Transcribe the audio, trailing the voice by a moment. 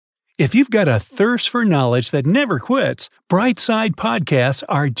If you've got a thirst for knowledge that never quits, Brightside Podcasts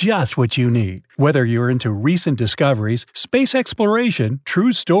are just what you need. Whether you're into recent discoveries, space exploration,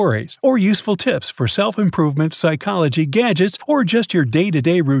 true stories, or useful tips for self-improvement, psychology, gadgets, or just your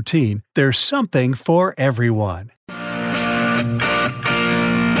day-to-day routine, there's something for everyone.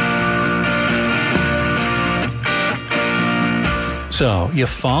 So, you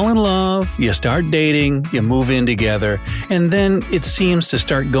fall in love, you start dating, you move in together, and then it seems to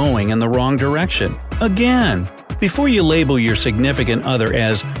start going in the wrong direction. Again! Before you label your significant other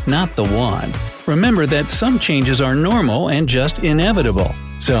as not the one, remember that some changes are normal and just inevitable.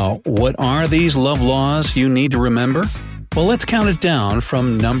 So, what are these love laws you need to remember? Well, let's count it down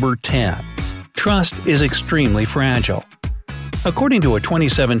from number 10. Trust is extremely fragile. According to a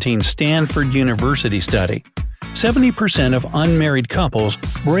 2017 Stanford University study, 70% of unmarried couples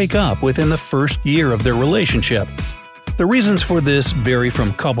break up within the first year of their relationship. The reasons for this vary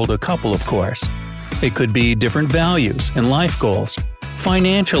from couple to couple, of course. It could be different values and life goals,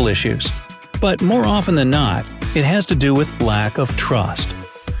 financial issues, but more often than not, it has to do with lack of trust.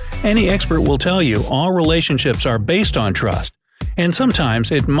 Any expert will tell you all relationships are based on trust, and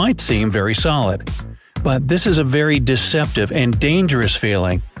sometimes it might seem very solid. But this is a very deceptive and dangerous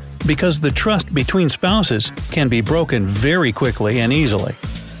feeling, because the trust between spouses can be broken very quickly and easily.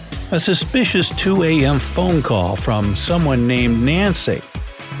 A suspicious 2 a.m. phone call from someone named Nancy,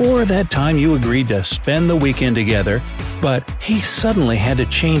 or that time you agreed to spend the weekend together, but he suddenly had to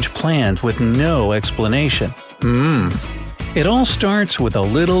change plans with no explanation. It all starts with a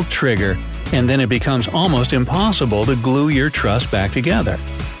little trigger, and then it becomes almost impossible to glue your trust back together.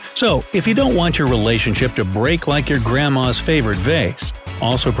 So, if you don't want your relationship to break like your grandma's favorite vase,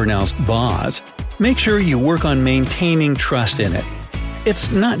 also pronounced vase, make sure you work on maintaining trust in it.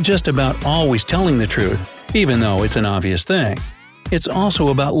 It's not just about always telling the truth, even though it's an obvious thing. It's also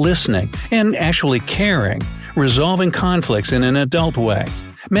about listening and actually caring, resolving conflicts in an adult way,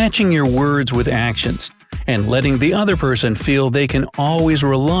 matching your words with actions, and letting the other person feel they can always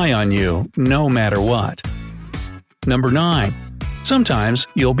rely on you no matter what. Number 9. Sometimes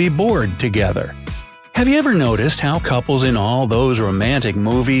you'll be bored together. Have you ever noticed how couples in all those romantic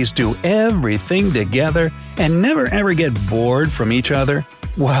movies do everything together and never ever get bored from each other?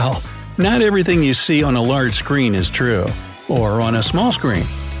 Well, not everything you see on a large screen is true, or on a small screen.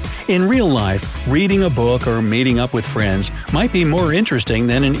 In real life, reading a book or meeting up with friends might be more interesting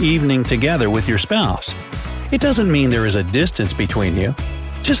than an evening together with your spouse. It doesn't mean there is a distance between you.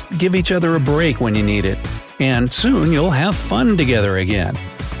 Just give each other a break when you need it, and soon you'll have fun together again.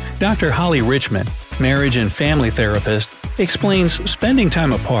 Dr. Holly Richmond, marriage and family therapist, explains spending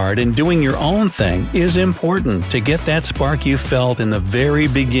time apart and doing your own thing is important to get that spark you felt in the very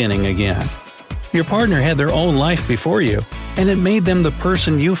beginning again. Your partner had their own life before you, and it made them the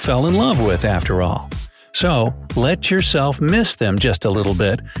person you fell in love with after all. So, let yourself miss them just a little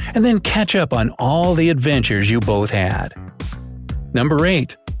bit, and then catch up on all the adventures you both had. Number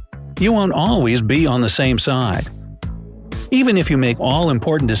 8. You won't always be on the same side. Even if you make all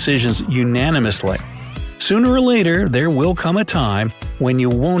important decisions unanimously, sooner or later there will come a time when you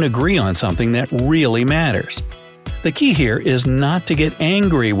won't agree on something that really matters. The key here is not to get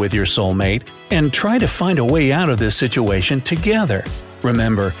angry with your soulmate and try to find a way out of this situation together.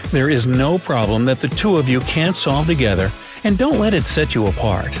 Remember, there is no problem that the two of you can't solve together, and don't let it set you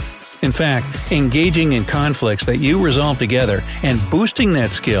apart. In fact, engaging in conflicts that you resolve together and boosting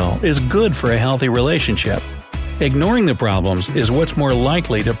that skill is good for a healthy relationship. Ignoring the problems is what's more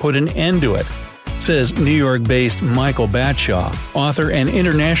likely to put an end to it, says New York-based Michael Batshaw, author and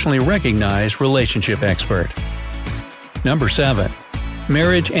internationally recognized relationship expert. Number 7.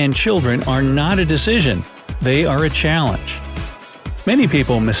 Marriage and children are not a decision, they are a challenge. Many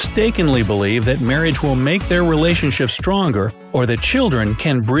people mistakenly believe that marriage will make their relationship stronger or that children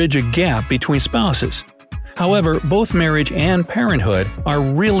can bridge a gap between spouses. However, both marriage and parenthood are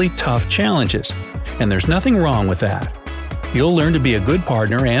really tough challenges, and there's nothing wrong with that. You'll learn to be a good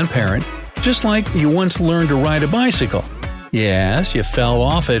partner and parent, just like you once learned to ride a bicycle. Yes, you fell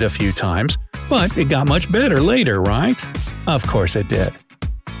off it a few times, but it got much better later, right? Of course it did.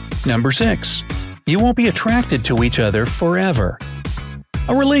 Number 6. You won't be attracted to each other forever.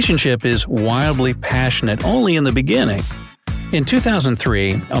 A relationship is wildly passionate only in the beginning. In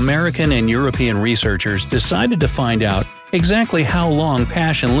 2003, American and European researchers decided to find out exactly how long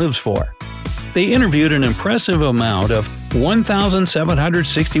passion lives for. They interviewed an impressive amount of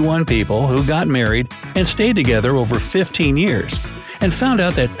 1,761 people who got married and stayed together over 15 years, and found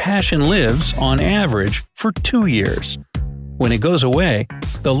out that passion lives, on average, for 2 years. When it goes away,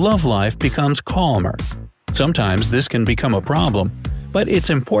 the love life becomes calmer. Sometimes this can become a problem, But it's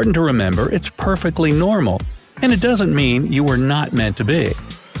important to remember it's perfectly normal, and it doesn't mean you were not meant to be.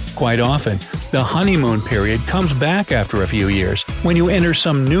 Quite often, the honeymoon period comes back after a few years when you enter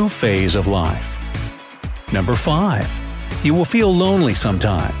some new phase of life. Number 5. You will feel lonely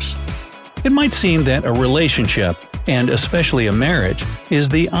sometimes. It might seem that a relationship, and especially a marriage, is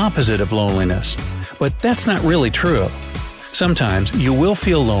the opposite of loneliness, but that's not really true. Sometimes you will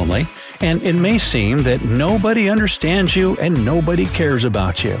feel lonely, and it may seem that nobody understands you and nobody cares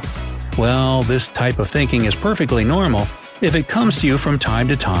about you. Well, this type of thinking is perfectly normal if it comes to you from time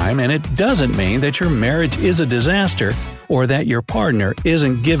to time, and it doesn't mean that your marriage is a disaster or that your partner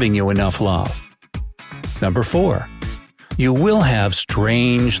isn't giving you enough love. Number 4. You will have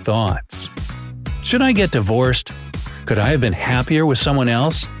strange thoughts. Should I get divorced? Could I have been happier with someone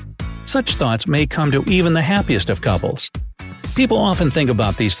else? Such thoughts may come to even the happiest of couples. People often think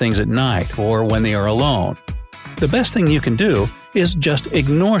about these things at night or when they are alone. The best thing you can do is just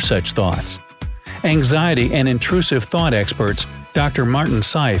ignore such thoughts. Anxiety and intrusive thought experts Dr. Martin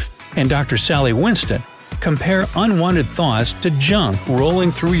Seif and Dr. Sally Winston compare unwanted thoughts to junk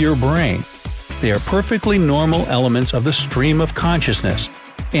rolling through your brain. They are perfectly normal elements of the stream of consciousness,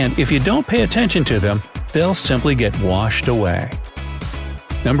 and if you don't pay attention to them, they'll simply get washed away.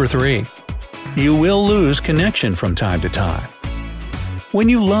 Number 3. You will lose connection from time to time. When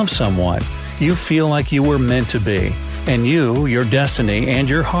you love someone, you feel like you were meant to be, and you, your destiny, and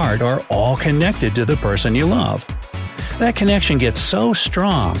your heart are all connected to the person you love. That connection gets so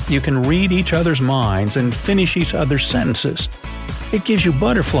strong you can read each other's minds and finish each other's sentences. It gives you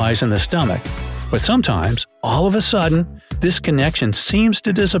butterflies in the stomach, but sometimes, all of a sudden, this connection seems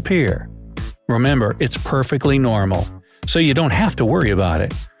to disappear. Remember, it's perfectly normal, so you don't have to worry about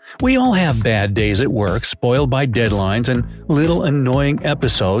it. We all have bad days at work spoiled by deadlines and little annoying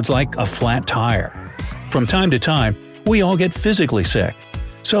episodes like a flat tire. From time to time, we all get physically sick.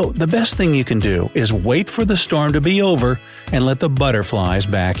 So the best thing you can do is wait for the storm to be over and let the butterflies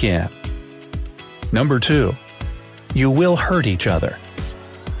back in. Number 2. You will hurt each other.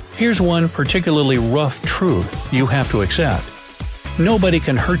 Here's one particularly rough truth you have to accept. Nobody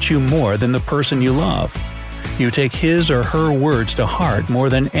can hurt you more than the person you love. You take his or her words to heart more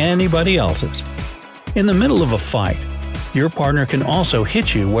than anybody else's. In the middle of a fight, your partner can also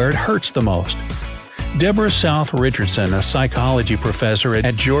hit you where it hurts the most. Deborah South Richardson, a psychology professor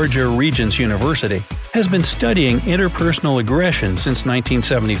at Georgia Regents University, has been studying interpersonal aggression since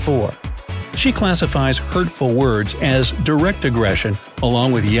 1974. She classifies hurtful words as direct aggression,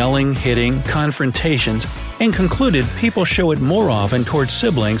 along with yelling, hitting, confrontations, and concluded people show it more often towards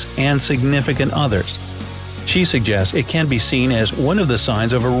siblings and significant others. She suggests it can be seen as one of the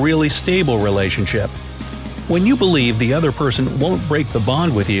signs of a really stable relationship. When you believe the other person won't break the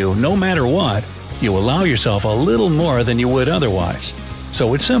bond with you no matter what, you allow yourself a little more than you would otherwise.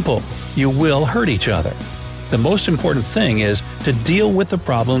 So it's simple, you will hurt each other. The most important thing is to deal with the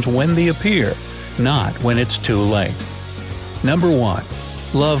problems when they appear, not when it's too late. Number 1.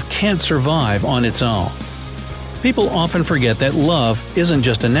 Love can't survive on its own. People often forget that love isn't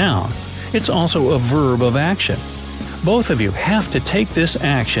just a noun, it's also a verb of action. Both of you have to take this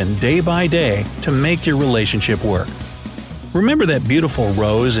action day by day to make your relationship work. Remember that beautiful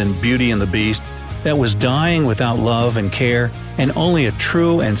rose in Beauty and the Beast that was dying without love and care, and only a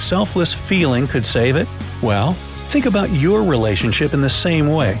true and selfless feeling could save it? Well, think about your relationship in the same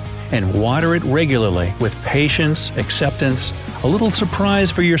way, and water it regularly with patience, acceptance, a little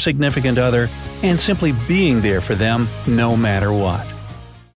surprise for your significant other, and simply being there for them no matter what.